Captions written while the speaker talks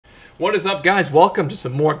What is up, guys? Welcome to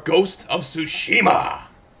some more Ghost of Tsushima.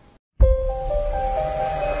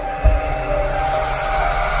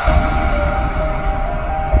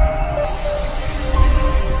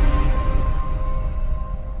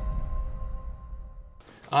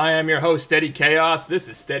 I am your host, Steady Chaos. This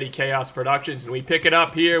is Steady Chaos Productions, and we pick it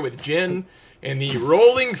up here with Jin in the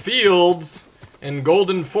rolling fields and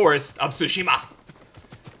golden forest of Tsushima.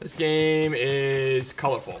 This game is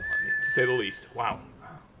colorful, to say the least. Wow.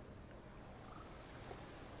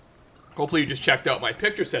 Hopefully you just checked out my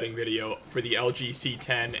picture setting video for the LG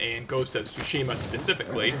C10 and Ghost of Tsushima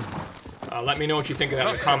specifically. Let me know what you think of that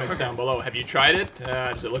in the comments down below. Have you tried it?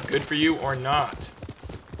 Does it look good for you or not?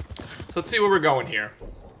 So let's see where we're going here.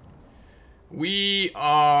 We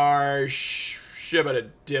are shibada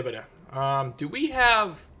dibada. Do we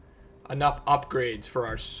have enough upgrades for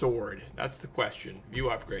our sword? That's the question. View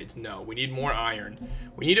upgrades. No, we need more iron.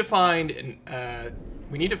 We need to find an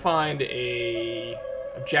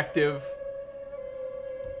objective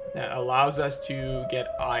that allows us to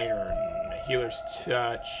get iron. Healer's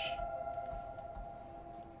touch.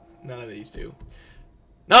 None of these do.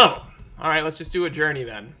 None of them. All right, let's just do a journey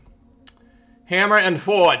then. Hammer and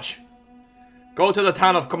forge. Go to the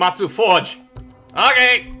town of Komatsu Forge.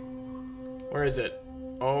 Okay. Where is it?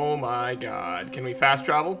 Oh my god. Can we fast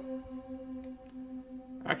travel?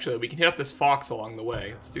 Actually, we can hit up this fox along the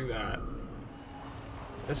way. Let's do that.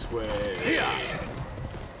 This way. Yeah.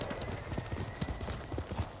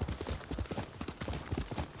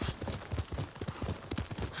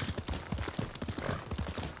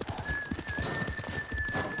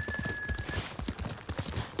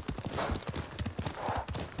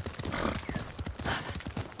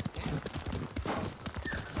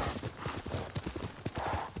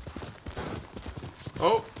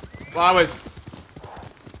 Oh, flowers.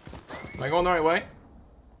 Am I going the right way?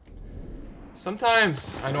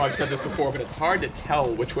 Sometimes, I know I've said this before, but it's hard to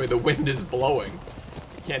tell which way the wind is blowing.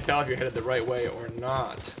 You can't tell if you're headed the right way or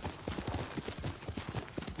not.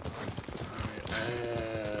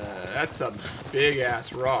 That's a big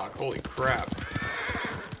ass rock. Holy crap.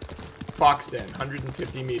 Fox den,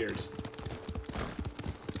 150 meters.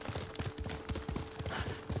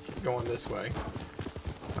 Keep going this way.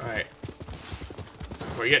 Alright.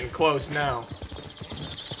 We're getting close now.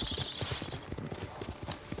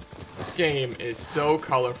 This game is so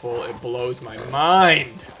colorful, it blows my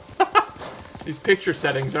mind. These picture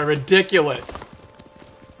settings are ridiculous.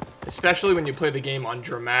 Especially when you play the game on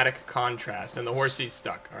dramatic contrast, and the horsey's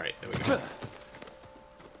stuck. Alright, there we go.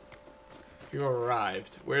 You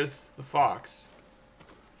arrived. Where's the fox?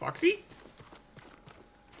 Foxy?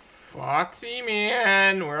 Foxy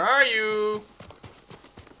man, where are you?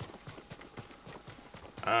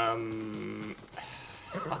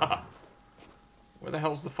 Where the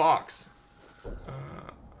hell's the fox?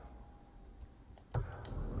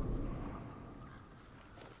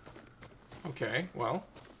 Okay, well.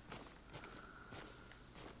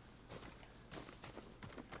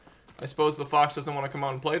 I suppose the fox doesn't want to come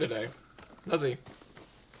out and play today, does he?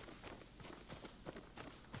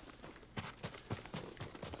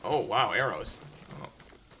 Oh, wow, arrows. Oh.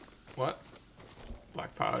 What?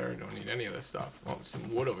 Black powder, don't need any of this stuff. Oh,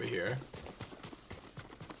 some wood over here.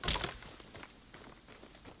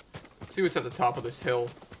 Let's see what's at the top of this hill.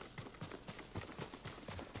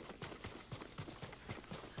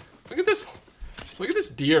 Look at this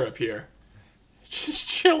deer up here. Just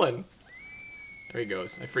chilling. There he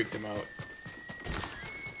goes. I freaked him out.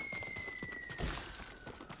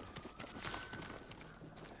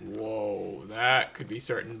 Whoa, that could be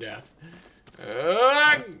certain death.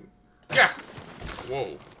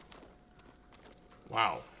 Whoa.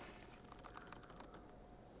 Wow.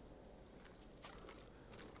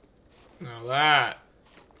 Now that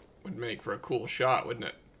would make for a cool shot, wouldn't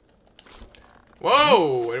it?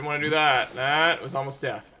 Whoa! I didn't want to do that. That was almost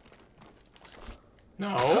death.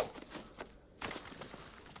 No.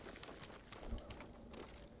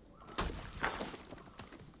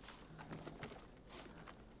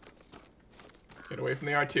 Get away from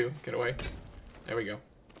the R2. Get away. There we go.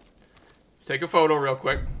 Let's take a photo real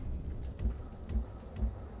quick.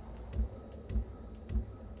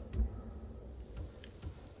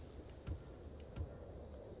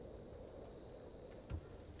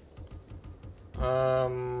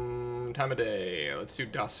 Time of day. Let's do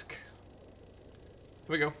dusk. Here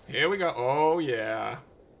we go. Here we go. Oh, yeah.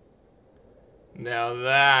 Now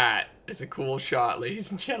that is a cool shot,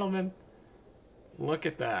 ladies and gentlemen. Look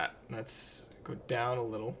at that. Let's go down a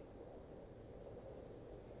little.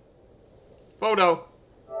 Photo.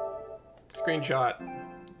 Screenshot.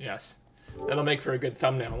 Yes. That'll make for a good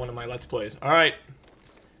thumbnail on one of my Let's Plays. Alright.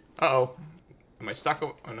 Uh-oh. Am I stuck?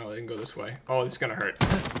 Oh no, I didn't go this way. Oh, this is gonna hurt.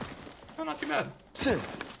 Oh, not too bad.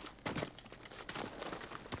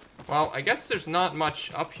 Well, I guess there's not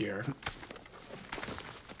much up here.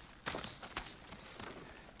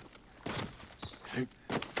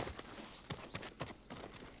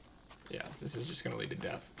 Yeah, this is just gonna lead to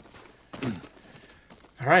death.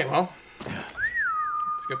 Alright, well.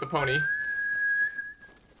 Let's get the pony.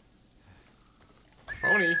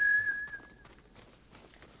 Pony?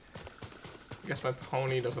 I guess my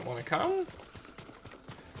pony doesn't want to come?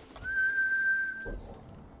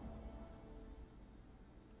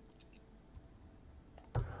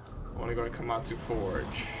 I want to go to Komatsu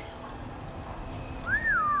Forge.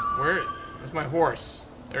 Where's my horse?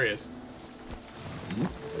 There he is.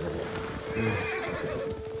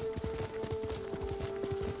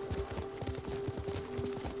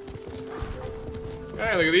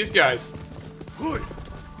 Hey, look at these guys.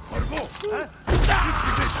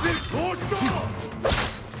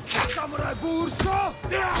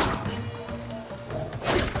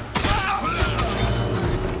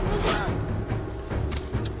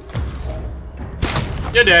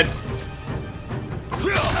 You're dead.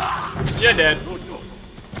 You're dead.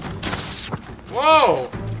 Whoa!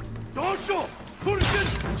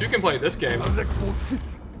 You can play this game.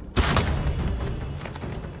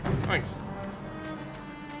 Thanks.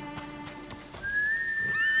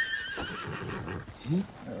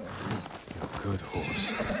 Good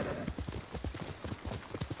horse.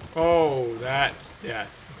 Oh, that's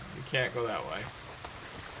death. You can't go that way.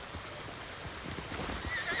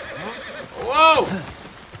 Whoa!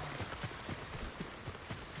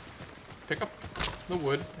 Pick up the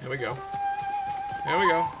wood. Here we go. Here we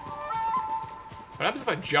go. What happens if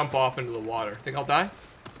I jump off into the water? Think I'll die?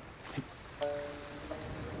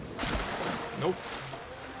 Nope.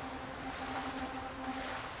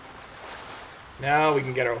 Now we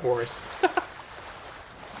can get our horse.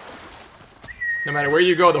 No matter where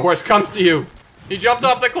you go, the horse comes to you. He jumped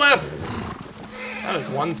off the cliff. That is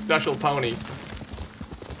one special pony.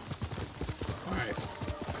 Alright.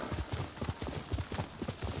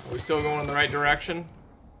 Are we still going in the right direction?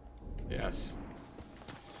 Yes.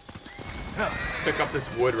 Let's pick up this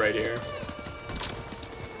wood right here.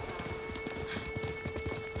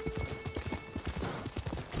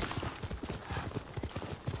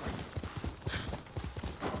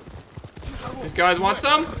 These guys want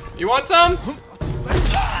some? You want some?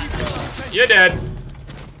 You're dead.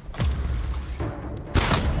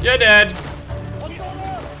 You're dead. Look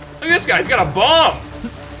at this guy, he's got a bomb.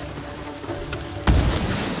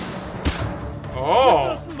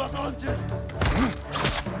 Oh.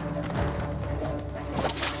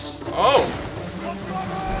 Oh.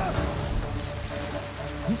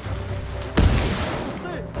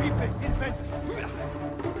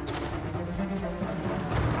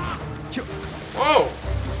 Whoa.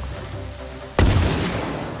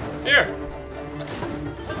 Here.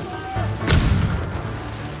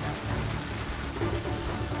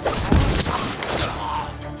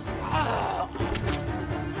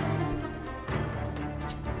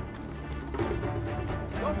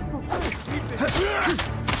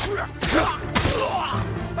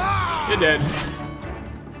 You're dead.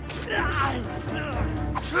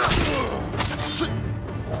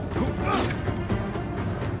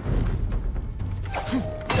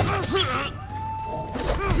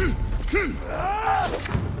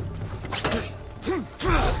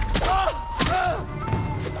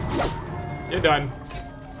 You're done.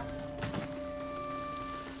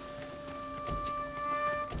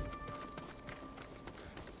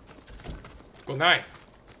 Good night.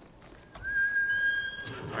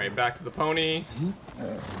 Alright, back to the pony.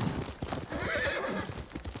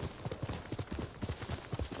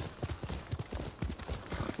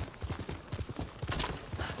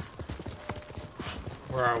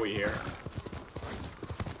 Where are we here?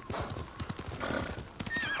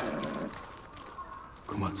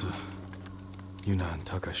 Komatsu, Yuna and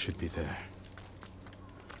Taka should be there.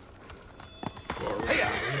 Go around.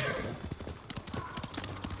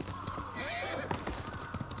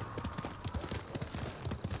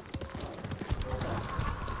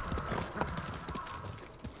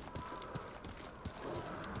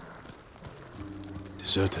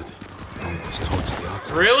 Deserted. Almost towards the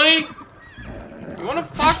outside. Really? You wanna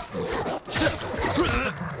fuck?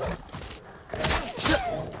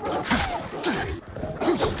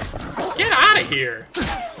 Get out of here!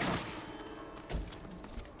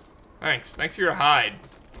 Thanks. Thanks for your hide,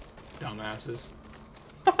 dumbasses.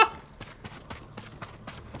 I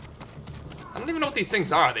don't even know what these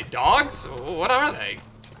things are. Are they dogs? What are they?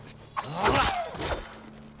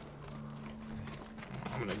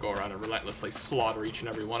 I'm gonna go around and relentlessly slaughter each and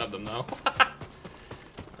every one of them, though.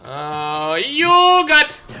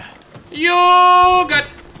 Yogurt!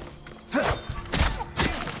 Yogurt!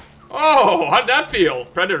 Oh, how'd that feel?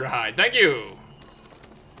 Predator hide, thank you.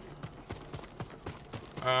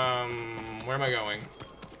 Where am I going?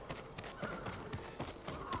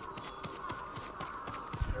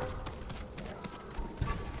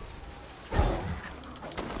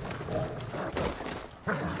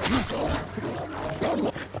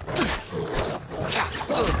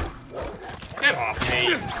 Get off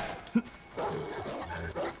me.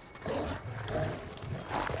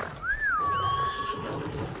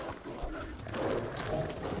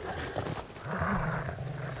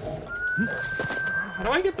 How do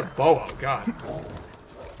I get the bow out? God.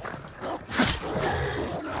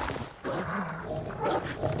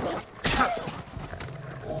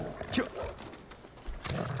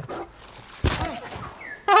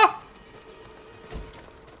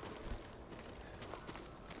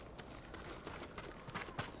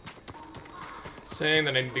 Saying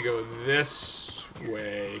that I need to go this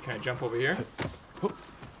way. Can I jump over here?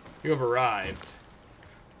 You have arrived.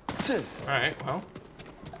 Alright, well.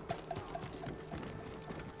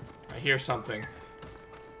 I hear something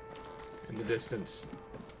in the distance.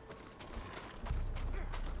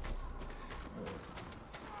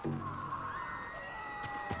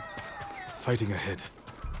 Fighting ahead.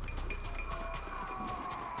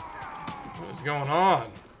 What is going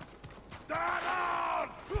on?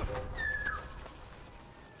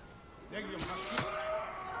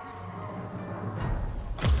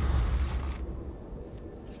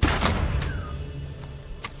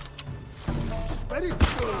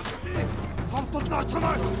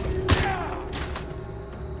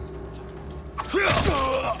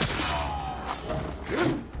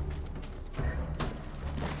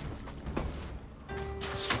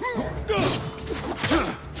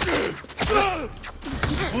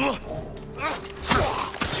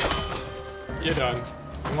 You're done.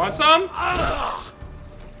 You want some?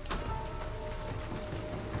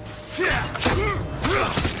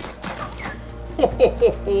 Ho ho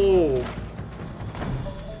ho ho!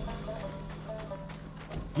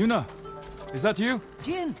 Yuna, is that you?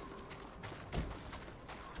 Jin!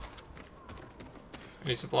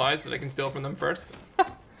 Any supplies that I can steal from them first?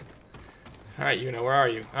 Alright, Yuna, where are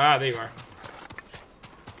you? Ah, there you are.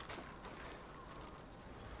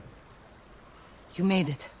 You made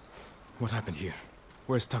it. What happened here?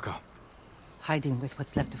 Where's Taka? Hiding with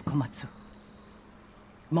what's left of Komatsu.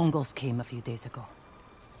 Mongols came a few days ago.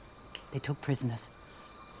 They took prisoners.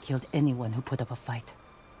 Killed anyone who put up a fight.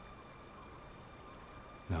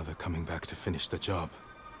 Now they're coming back to finish the job.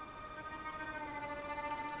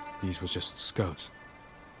 These were just scouts.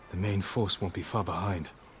 The main force won't be far behind.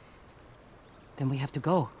 Then we have to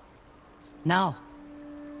go. Now.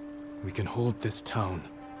 We can hold this town.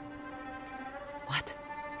 What?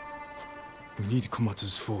 We need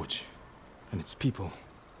Komatsu's forge, and its people.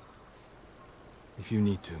 If you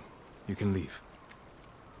need to, you can leave.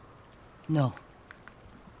 No.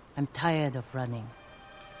 I'm tired of running.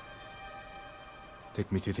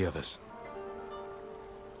 Take me to the others.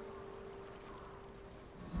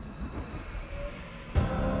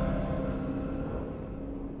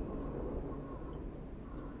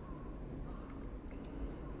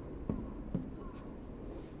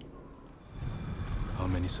 How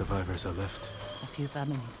many survivors are left? A few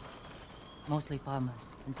families. Mostly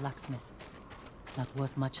farmers and blacksmiths. Not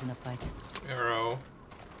worth much in a fight. Arrow.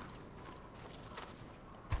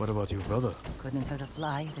 What about your brother? Couldn't hurt a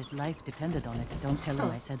fly if his life depended on it. Don't tell him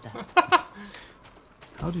I said that.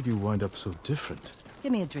 How did you wind up so different?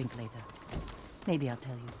 Give me a drink later. Maybe I'll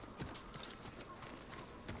tell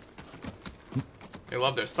you. They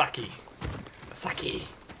love their sake. The sake.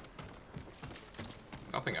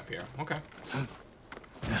 Nothing up here. Okay.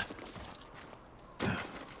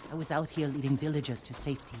 I was out here leading villagers to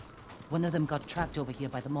safety. One of them got trapped over here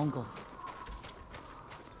by the Mongols.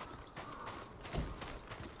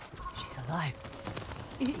 She's alive.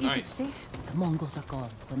 Is Nice. it safe? The Mongols are gone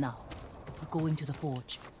for now. We're going to the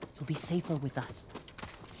forge. You'll be safer with us.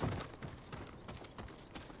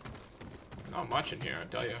 Not much in here, I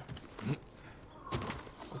tell you.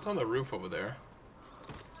 What's on the roof over there?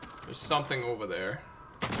 There's something over there.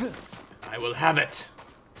 I will have it.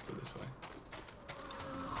 Let's go this way.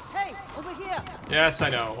 Hey, over here! Yes, I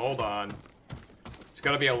know. Hold on. There's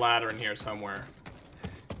got to be a ladder in here somewhere.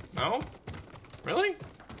 No? Really?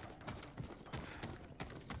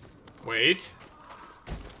 Wait.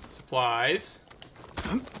 Supplies.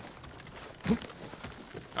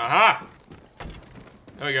 Aha!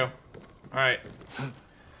 There we go. Alright.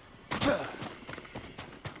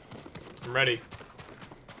 I'm ready.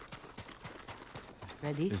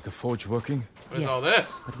 Ready? Is the forge working? What is all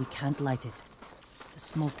this? But we can't light it. The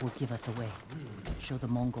smoke will give us away. Show the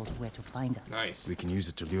Mongols where to find us. Nice. We can use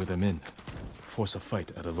it to lure them in. Force a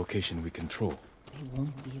fight at a location we control. They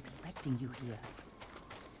won't be expecting you here.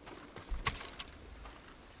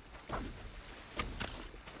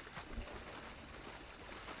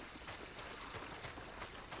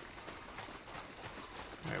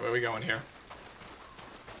 Alright, where are we going here?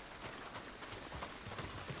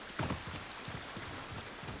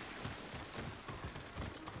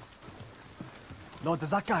 Lord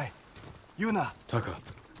Sakai, Yuna. Taka,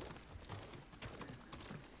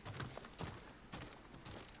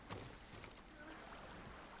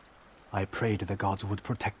 I prayed the gods would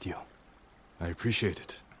protect you. I appreciate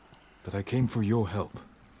it, but I came for your help.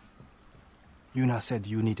 Yuna said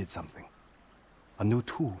you needed something. A new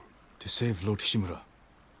tool. To save Lord Shimura.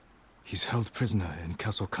 He's held prisoner in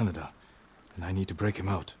Castle Canada, and I need to break him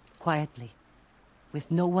out. Quietly.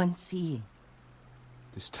 With no one seeing.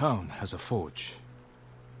 This town has a forge,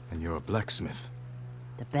 and you're a blacksmith.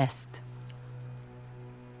 The best.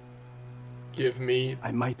 Give me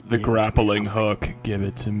I might be The able to make grappling something. hook. Give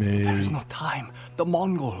it to me. There is no time. The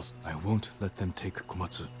Mongols. I won't let them take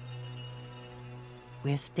Komatsu.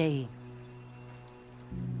 We're staying.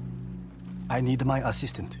 I need my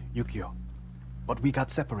assistant, Yukio. But we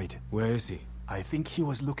got separated. Where is he? I think he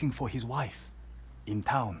was looking for his wife. In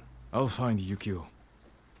town. I'll find Yukio.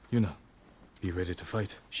 Yuna, be ready to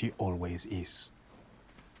fight. She always is.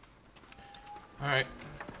 Alright.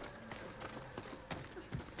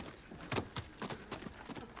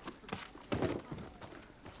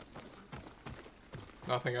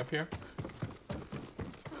 Nothing up here?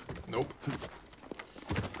 Nope.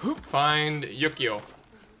 Find Yukio.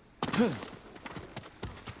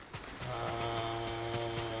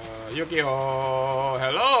 Yukio,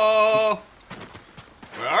 hello?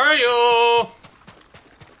 Where are you?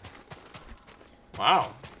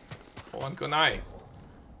 Wow. Full on kunai.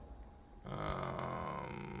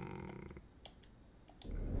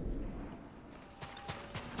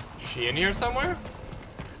 She in here somewhere?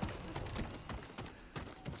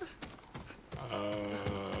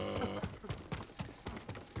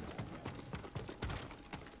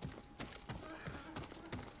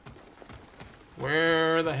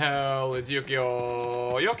 Where the hell is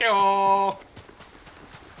Yukio? Yukio!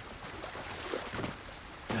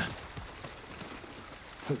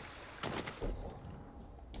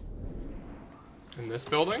 In this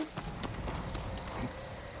building?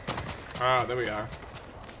 Ah, there we are.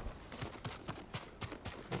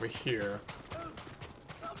 Over here.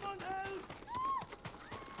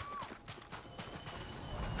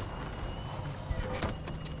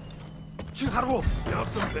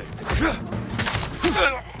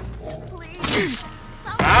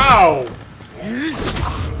 Ow!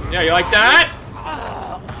 Yeah, you like that?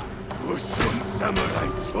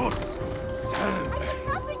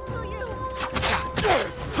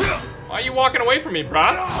 Why are you walking away from me,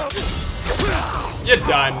 bruh? You're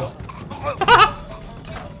done.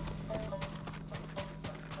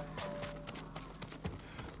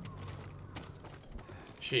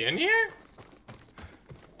 She in here?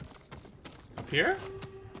 Up here?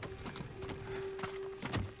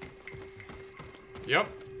 Yep.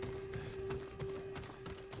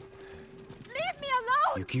 Leave me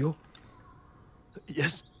alone! Yukio?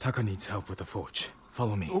 Yes? Taka needs help with the forge.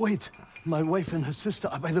 Follow me. Wait. My wife and her sister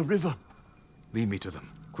are by the river. Lead me to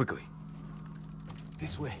them, quickly.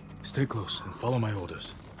 This way. Stay close and follow my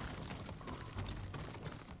orders.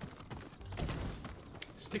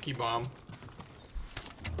 Sticky bomb.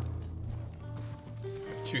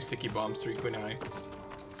 2 sticky bombs, 3 kunai.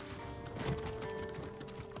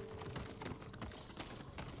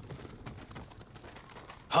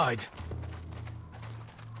 Hide!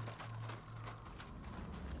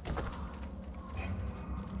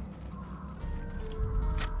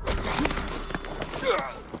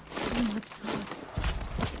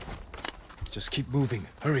 Just keep moving.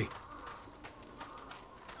 Hurry.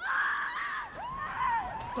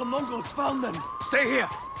 The Mongols found them. Stay here.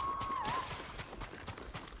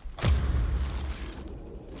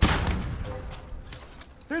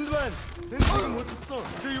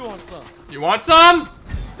 You want some?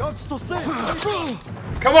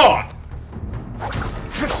 Come on!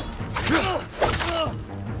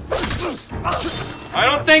 I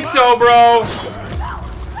don't think so, bro.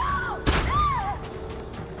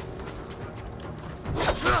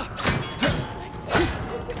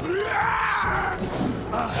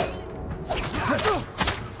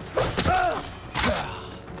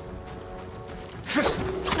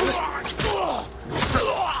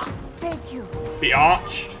 Thank you.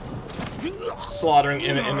 Biatch. Slaughtering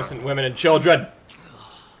innocent women and children.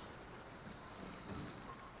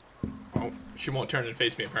 Oh, she won't turn and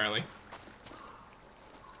face me, apparently.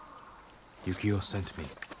 Yukio sent me.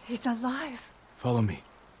 He's alive. Follow me.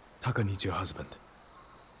 Taka needs your husband.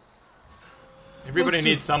 Everybody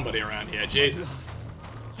needs somebody around here. Jesus.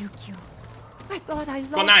 Yukio. I thought I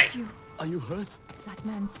Good night. lost you. Are you hurt? That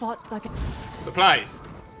man fought like a... Supplies.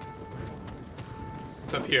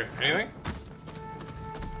 What's up here? Anything?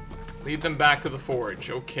 Lead them back to the forge.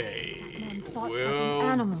 Okay. fought like Will an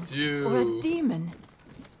animal do. or a demon.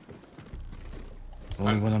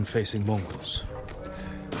 Only when I'm facing Mongols.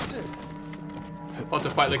 About to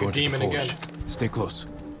fight like a Going to the demon forge. again. Stay close.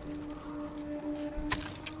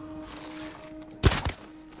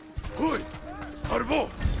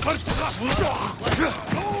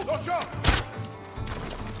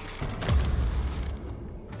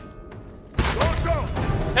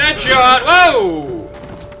 Headshot! Whoa!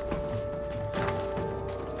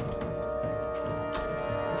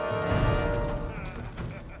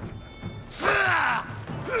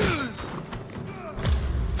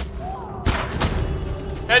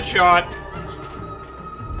 Headshot!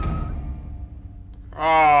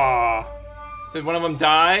 Ah, did one of them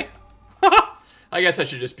die? I guess I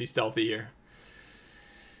should just be stealthy here.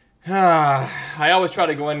 I always try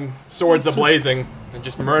to go in swords a-blazing and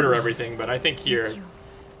just murder everything, but I think here,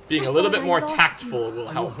 being a little bit more tactful will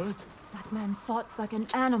help. That man fought like an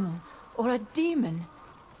animal or a demon.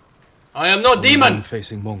 I am no Only when demon! I'm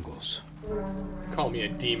facing Mongols. Call me a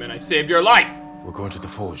demon, I saved your life! We're going to the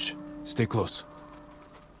forge. Stay close.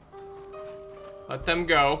 Let them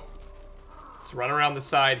go. Let's run around the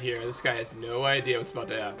side here. This guy has no idea what's about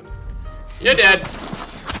to happen. You're dead!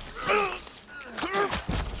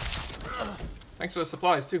 Thanks for the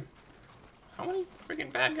supplies, too. How many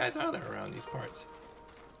freaking bad guys are there around these parts?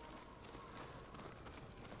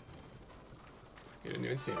 You didn't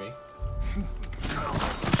even see me.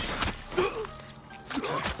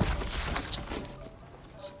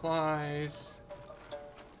 Supplies.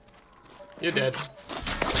 You're dead.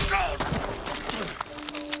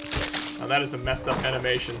 Now that is a messed up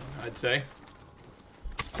animation, I'd say.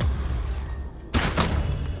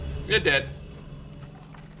 You're dead.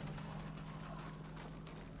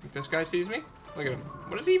 Think this guy sees me? Look at him.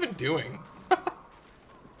 What is he even doing?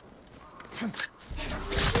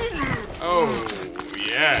 Oh,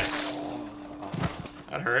 yes.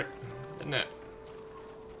 That hurt, didn't it?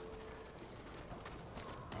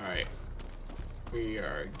 Alright. We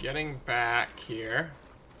are getting back here.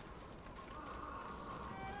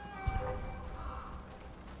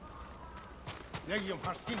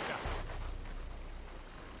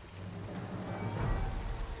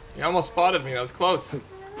 You almost spotted me, that was close.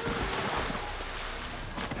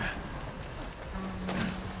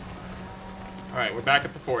 Alright, we're back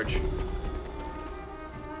at the forge.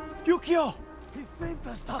 Yukio! He saved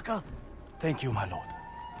us, Taka! Thank you, my lord.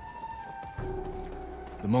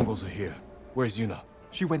 The Mongols are here. Where's Yuna?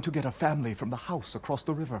 She went to get her family from the house across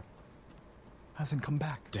the river. Hasn't come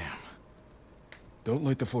back. Damn. Don't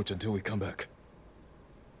light the forge until we come back.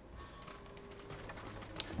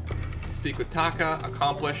 Speak with Taka,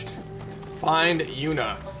 accomplished. Find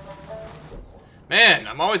Yuna. Man,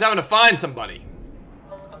 I'm always having to find somebody.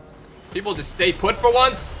 People just stay put for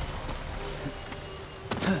once?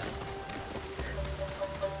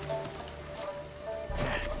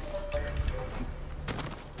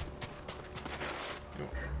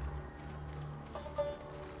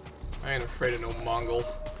 I ain't afraid of no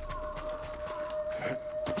Mongols.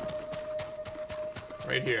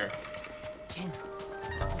 Right here. Jin,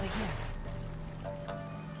 over here.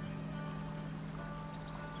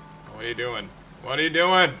 What are you doing? What are you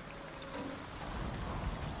doing?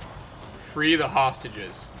 Free the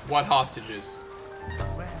hostages. What hostages?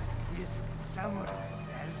 Where is Samurai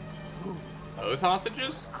and who? Those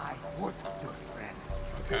hostages? I want your friends.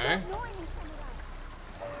 Okay.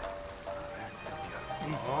 The rest of your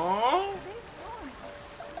people. Oh.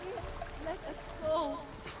 Let us go.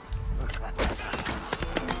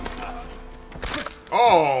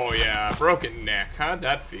 Oh yeah, broken neck. How'd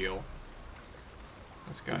that feel?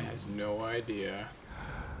 This guy has no idea.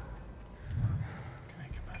 Can I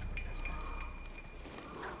come out of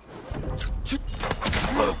this?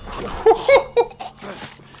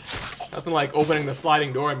 Nothing like opening the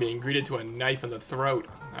sliding door and being greeted to a knife in the throat.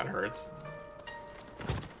 That hurts.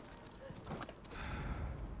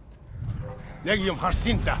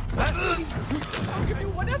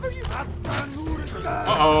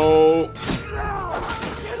 Uh-oh.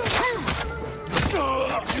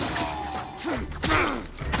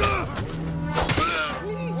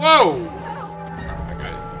 Whoa! I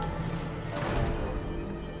got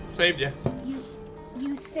it. Saved you.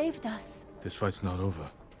 You saved us. This fight's not over.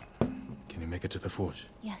 Can you make it to the forge?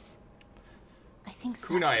 Yes. I think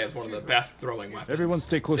so. Kunai has one of the best throwing weapons. Everyone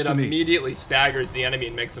stay close it to me. It immediately staggers the enemy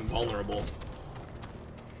and makes them vulnerable.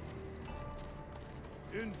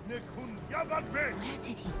 Where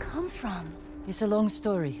did he come from? It's a long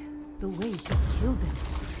story. The way he killed him.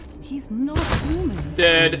 He's not human.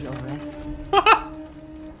 Dead. You're right.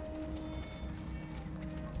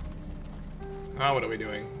 Now what are we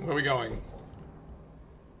doing? Where are we going?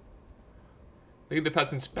 Lead the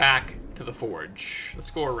peasants back to the forge.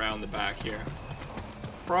 Let's go around the back here.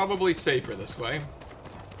 Probably safer this way.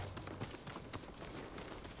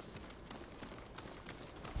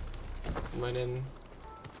 Linen.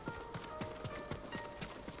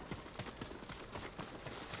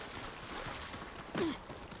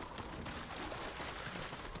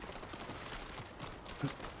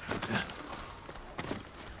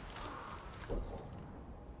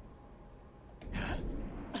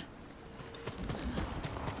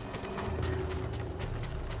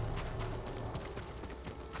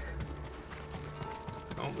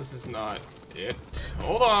 This is not it.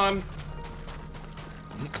 Hold on.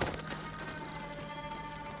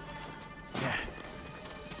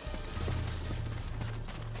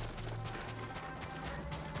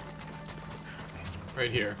 Right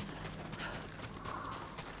here.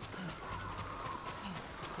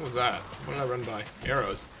 What was that? What did I run by?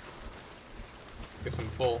 Arrows. Guess I'm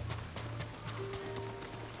full.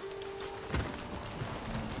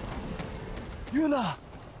 Yuna!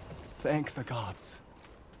 Thank the gods.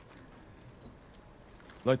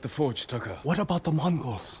 Light the forge, Taka. What about the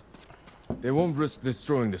Mongols? They won't risk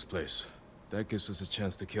destroying this place. That gives us a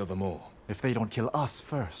chance to kill them all. If they don't kill us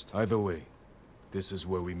first. Either way, this is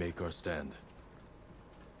where we make our stand.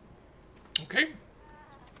 Okay.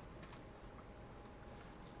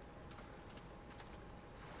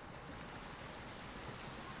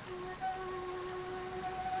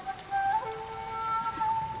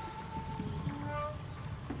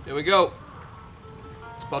 Here we go.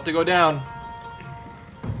 It's about to go down.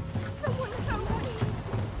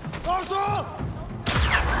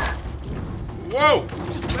 Whoa!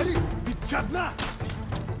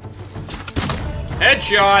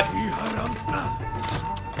 Headshot!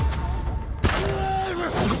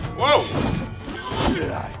 Whoa!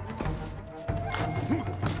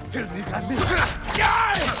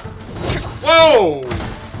 Whoa!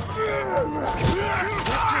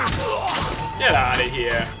 Get out of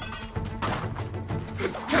here.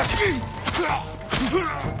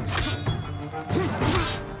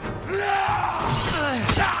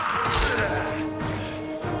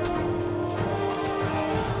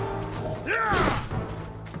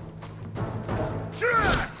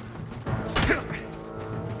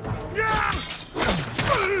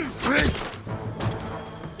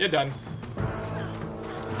 You're done.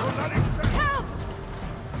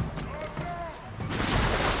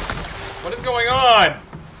 What is going on?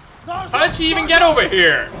 How did she even get over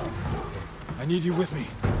here? I need you with me.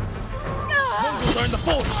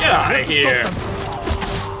 Get out of here.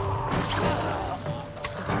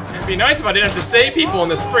 It'd be nice if I didn't have to save people in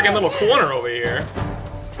this friggin' little corner over here.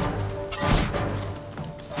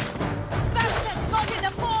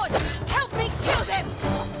 Help me kill them!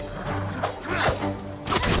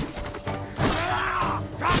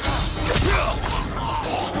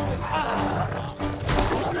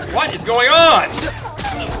 What is going on?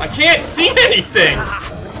 I can't see anything!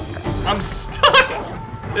 I'm stuck!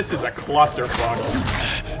 This is a clusterfuck.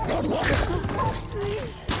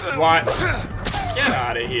 What? Get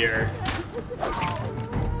out of here.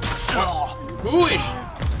 What? Who is...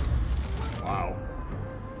 Wow.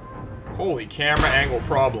 Holy camera angle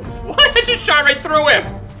problems. What? I just shot right through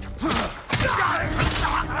him!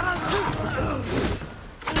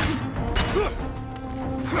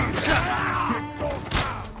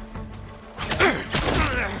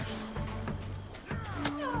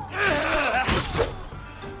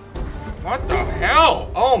 What the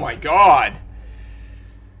hell? Oh my god.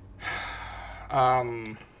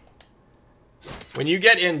 When you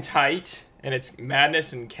get in tight and it's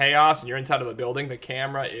madness and chaos and you're inside of a building, the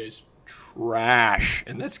camera is trash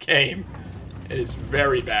in this game. It is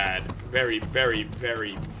very bad. Very, very,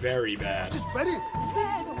 very, very bad. Ready?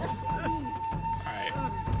 Alright.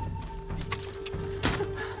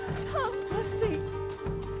 Have mercy.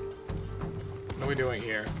 What are we doing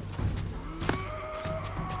here?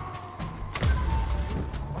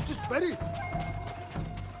 Just ready.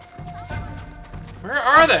 Where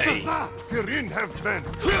are they? Kirin have been.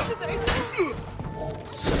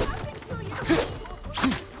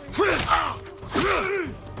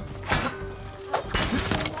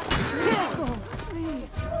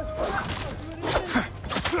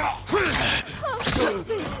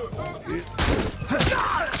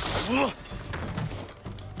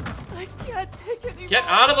 can't take anymore. Get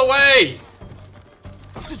out of the way!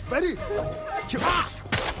 Just ready.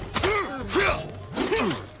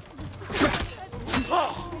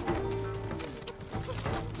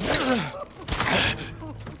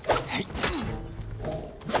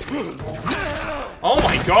 Oh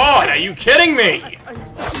my god, are you kidding me?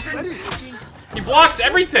 He blocks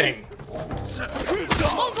everything!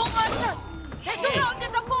 Mongol archers! They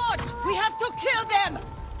surrounded the forge! We have to kill them!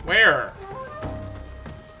 Where?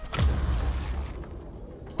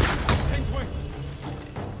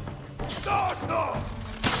 God.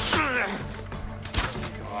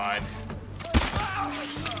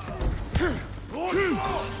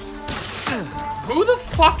 Who the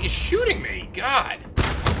fuck is shooting me? God.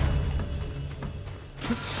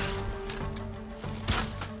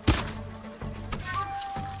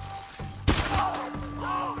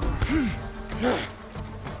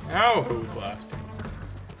 Now who's left?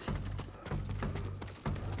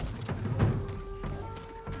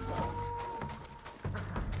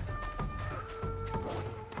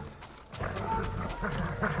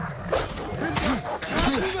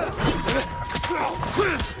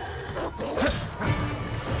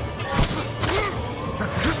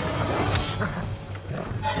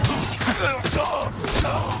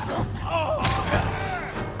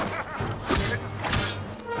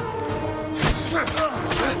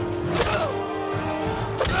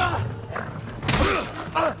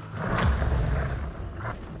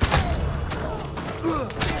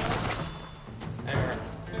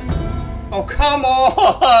 Oh, come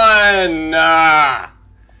on!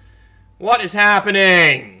 What is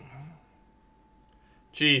happening?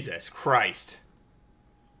 Jesus Christ.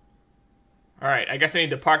 Alright, I guess I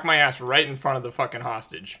need to park my ass right in front of the fucking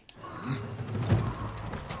hostage.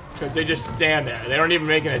 Because they just stand there. They don't even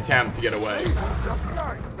make an attempt to get away.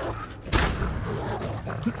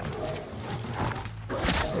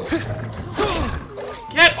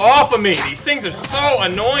 Get off of me! These things are so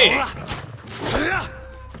annoying!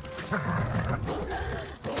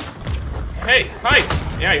 Hey,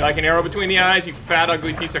 hi! Yeah, you like an arrow between the eyes, you fat,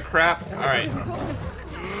 ugly piece of crap? Alright.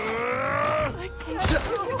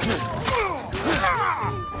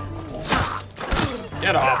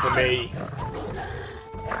 Get off of me.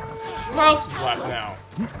 Who else is left now?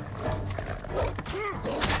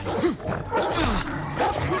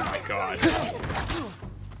 Oh my god.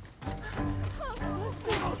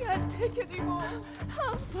 I can't take anymore.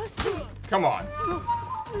 Have mercy. Come on.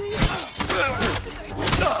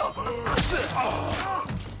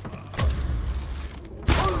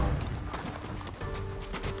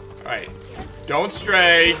 Alright. Don't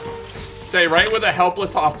stray. Stay right with the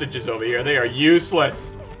helpless hostages over here. They are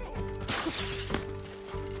useless.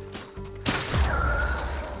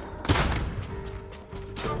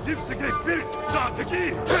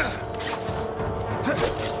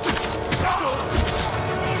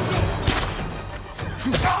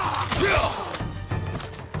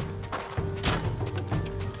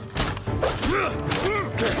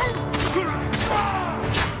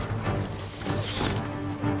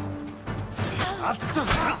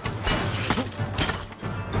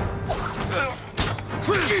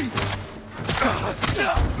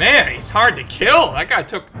 Man, he's hard to kill. That guy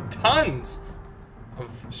took tons of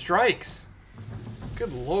strikes.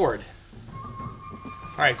 Good lord.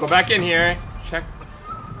 Alright, go back in here. Check.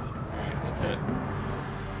 Alright, that's it.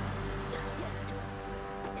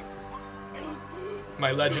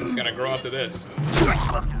 My legend's gonna grow up to this.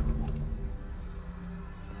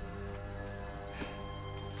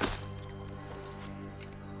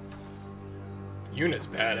 Yuna's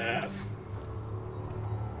badass.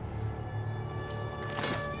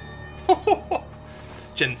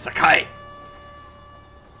 Jin Sakai.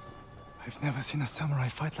 I've never seen a samurai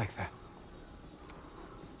fight like that.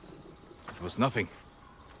 It was nothing.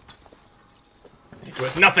 It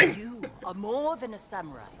was nothing. You are more than a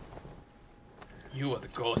samurai. You are the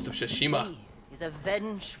ghost of Tsushima. He is a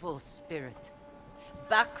vengeful spirit,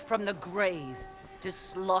 back from the grave to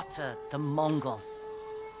slaughter the Mongols.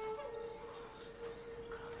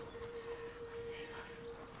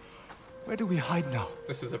 Where do we hide now?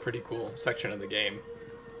 This is a pretty cool section of the game.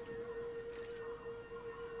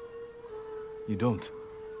 You don't.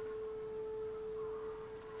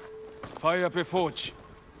 Fire up a forge.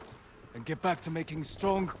 And get back to making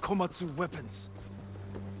strong Komatsu weapons.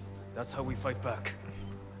 That's how we fight back.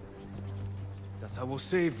 That's how we'll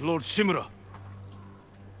save Lord Shimura.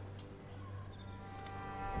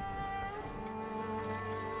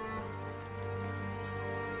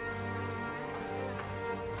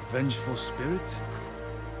 Vengeful spirit?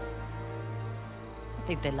 I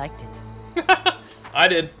think they liked it. I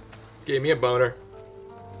did. Gave me a boner.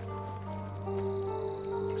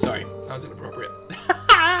 Sorry. That was inappropriate.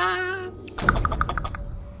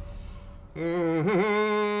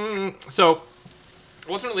 So,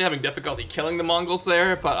 I wasn't really having difficulty killing the Mongols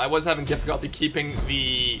there, but I was having difficulty keeping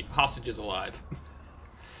the hostages alive.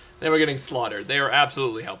 They were getting slaughtered. They were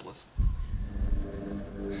absolutely helpless.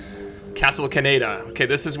 Castle Kaneda. Okay,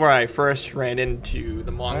 this is where I first ran into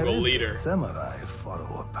the Mongol leader. Samurai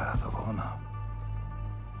follow a path of honor.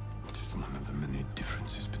 It is one of the many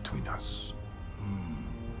differences between us.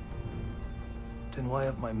 Then why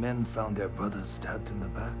have my men found their brothers stabbed in the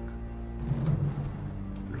back?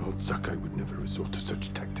 Lord Sakai would never resort to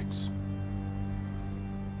such tactics.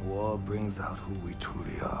 War brings out who we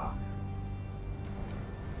truly are.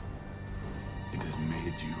 It has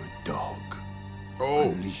made you a dog. Oh.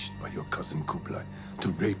 Unleashed by your cousin Kublai to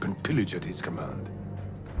rape and pillage at his command.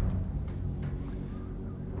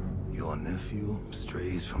 Your nephew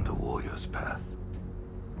strays from the warrior's path.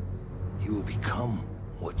 He will become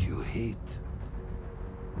what you hate.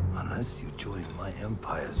 Unless you join my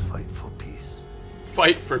empire's fight for peace.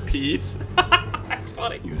 Fight for peace? That's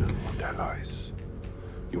funny. You don't want allies.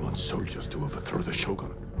 You want soldiers to overthrow the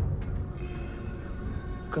Shogun.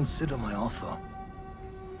 Consider my offer.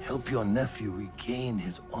 Help your nephew regain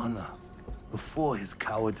his honor before his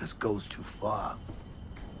cowardice goes too far.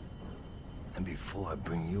 And before I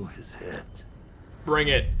bring you his head. Bring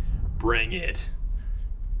it. Bring it.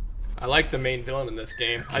 I like the main villain in this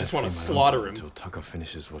game. I just want to slaughter him. Until Tucker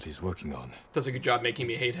finishes what he's working on. Does a good job making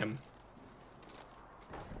me hate him.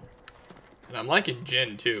 And I'm liking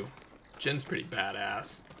Jin, too. Jin's pretty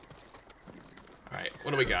badass. Alright, what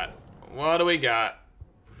do we got? What do we got?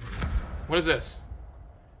 What is this?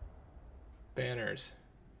 Banners.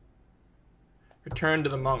 Return to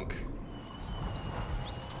the monk.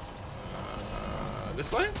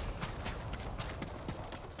 This way?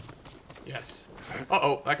 Yes.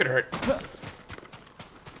 Uh-oh, that could hurt.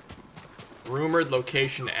 Rumored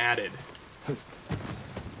location added.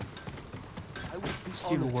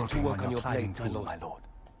 Still working on your plate, my lord.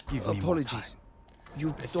 Give me Apologies.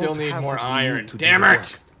 You I still need have more what we iron. need to do Damn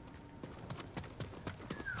the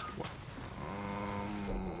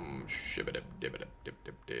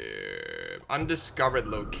it! Undiscovered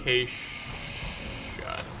location.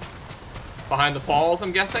 Behind the falls,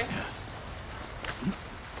 I'm guessing?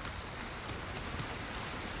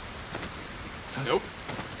 Nope.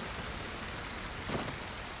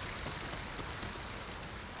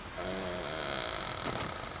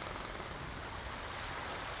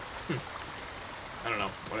 I don't know.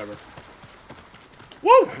 Whatever.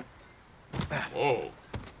 Woo! Whoa.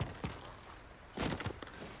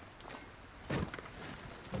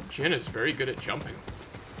 Jin is very good at jumping.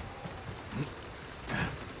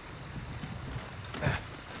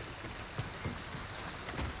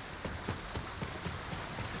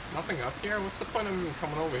 Nothing up here? What's the point of even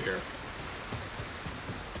coming over here?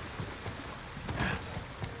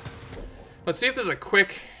 Let's see if there's a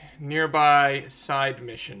quick nearby side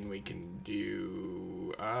mission we can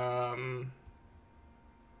do.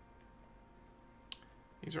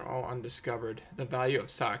 These are all undiscovered. The value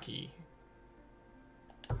of sake.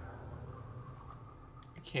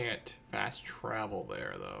 Can't fast travel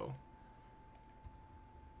there, though.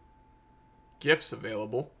 Gifts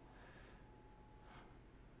available.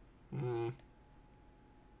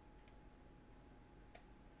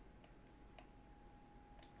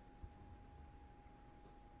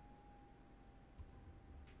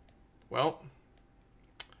 Well.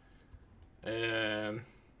 The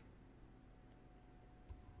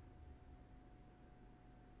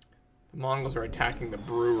Mongols are attacking the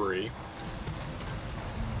brewery.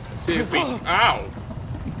 Let's see if we... Ow!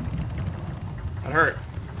 That hurt.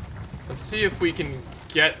 Let's see if we can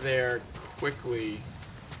get there quickly.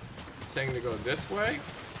 It's saying to go this way?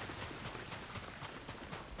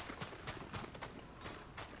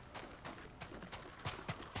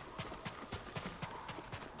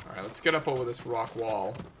 Alright, let's get up over this rock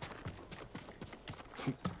wall.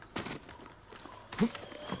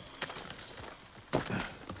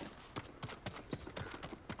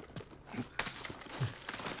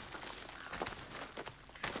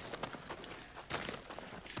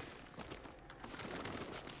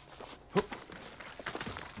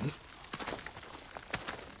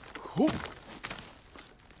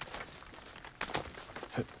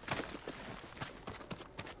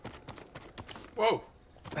 Whoa.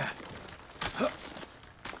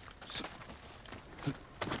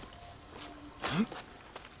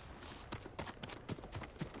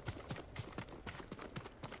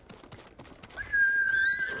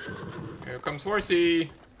 Here comes Horsey.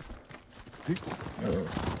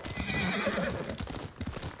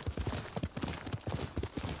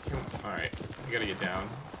 Alright, we gotta get down.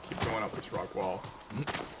 keep going up this rock wall.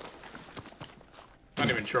 Not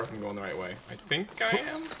even sure if I'm going the right way. I think I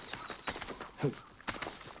am.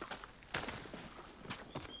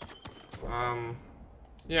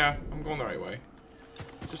 Yeah, I'm going the right way.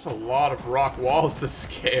 Just a lot of rock walls to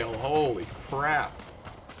scale. Holy crap.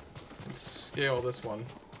 Let's scale this one.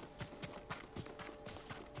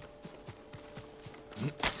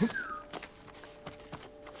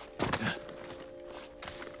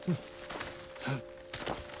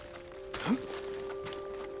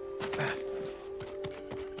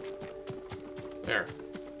 There.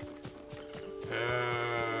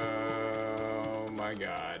 Oh my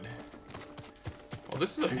god. Well,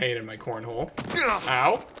 this is a pain in my cornhole.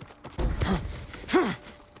 Ow.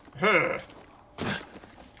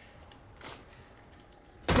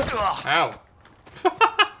 Ow.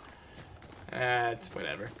 That's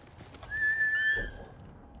whatever.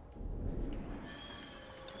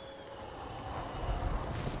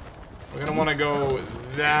 We're gonna want to go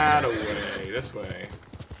that way, this way.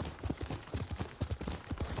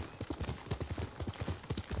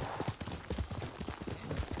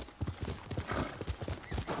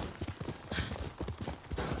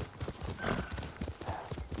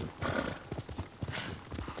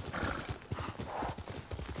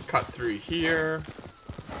 Cut through here.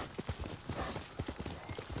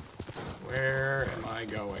 Where am I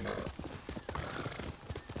going?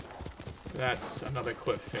 That's another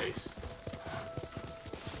cliff face.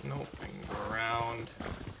 Nope, I can go around.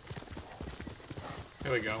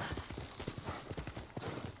 Here we go.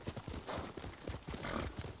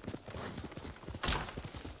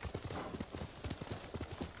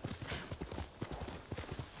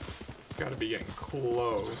 Gotta be getting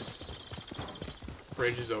close.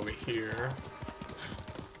 Bridge is over here.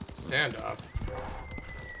 Stand up.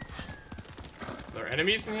 Are there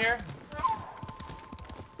enemies in here?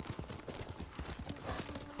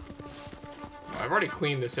 I've already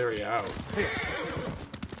cleaned this area out.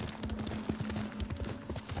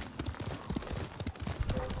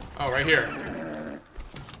 Oh, right here.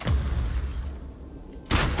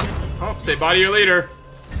 Oh, say bye to your leader.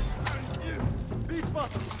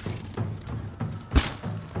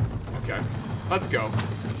 Okay, let's go.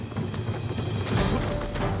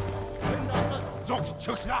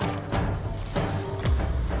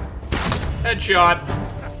 Headshot.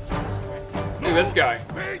 Look at this guy.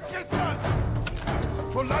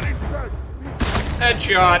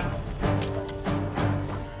 Headshot.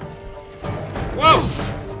 Whoa!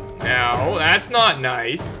 Now, that's not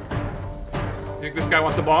nice. You think this guy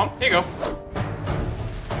wants a bomb? Here you go.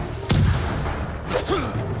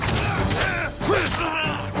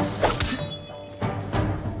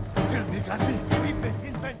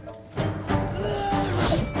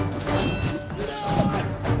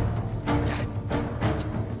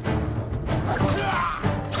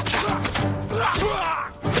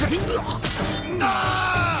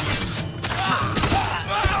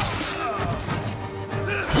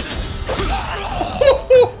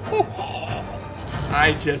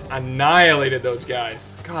 I just annihilated those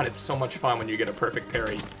guys. God, it's so much fun when you get a perfect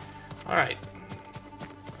parry. Alright.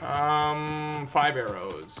 5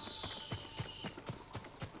 arrows.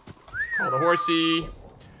 Call the horsey.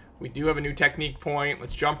 We do have a new technique point.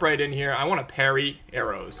 Let's jump right in here. I want to parry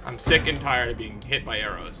arrows. I'm sick and tired of being hit by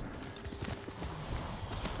arrows.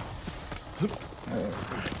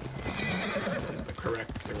 This is the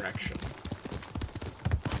correct direction.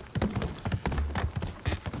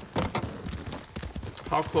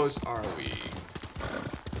 How close are we?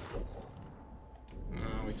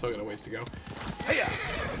 We still got a ways to go.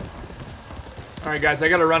 Alright guys, I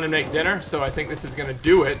gotta run and make dinner, so I think this is gonna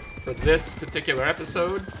do it for this particular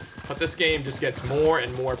episode. But this game just gets more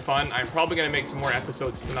and more fun. I'm probably gonna make some more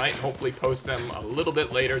episodes tonight and hopefully post them a little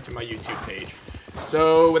bit later to my YouTube page.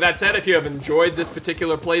 So with that said, if you have enjoyed this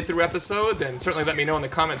particular playthrough episode, then certainly let me know in the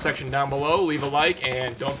comment section down below. Leave a like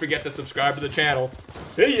and don't forget to subscribe to the channel.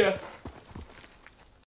 See ya!